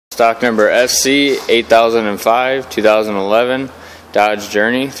Stock number FC8005, 2011 Dodge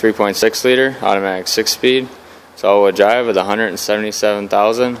Journey, 3.6 liter, automatic 6-speed. It's all-wheel drive with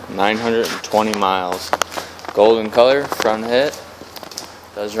 177,920 miles. Golden color, front hit.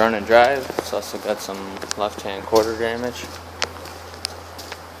 Does run and drive. It's also got some left-hand quarter damage.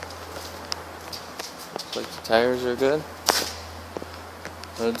 Looks like the tires are good.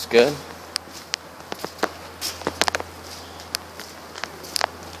 Hood's good.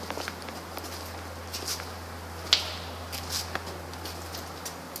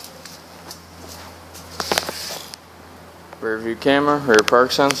 Rear view camera, rear park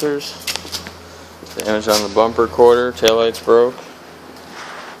sensors, damage on the bumper quarter, taillights broke.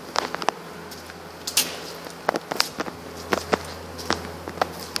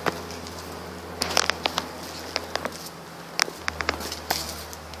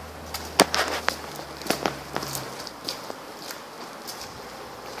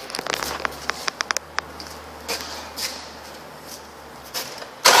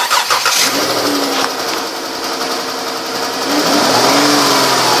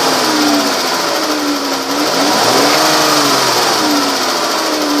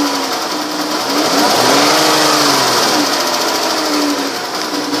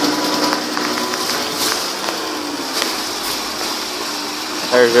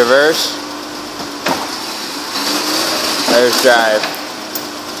 There's reverse. There's drive.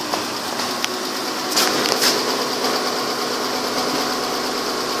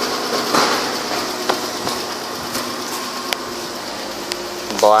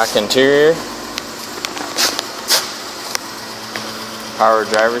 Black interior. Power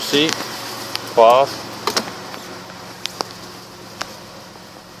driver's seat. Cloth.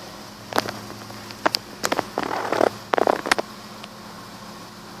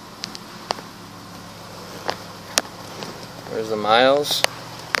 There's the miles.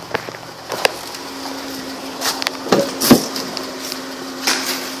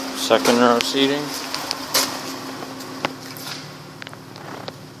 Second row seating.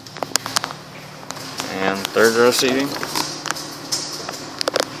 And third row seating.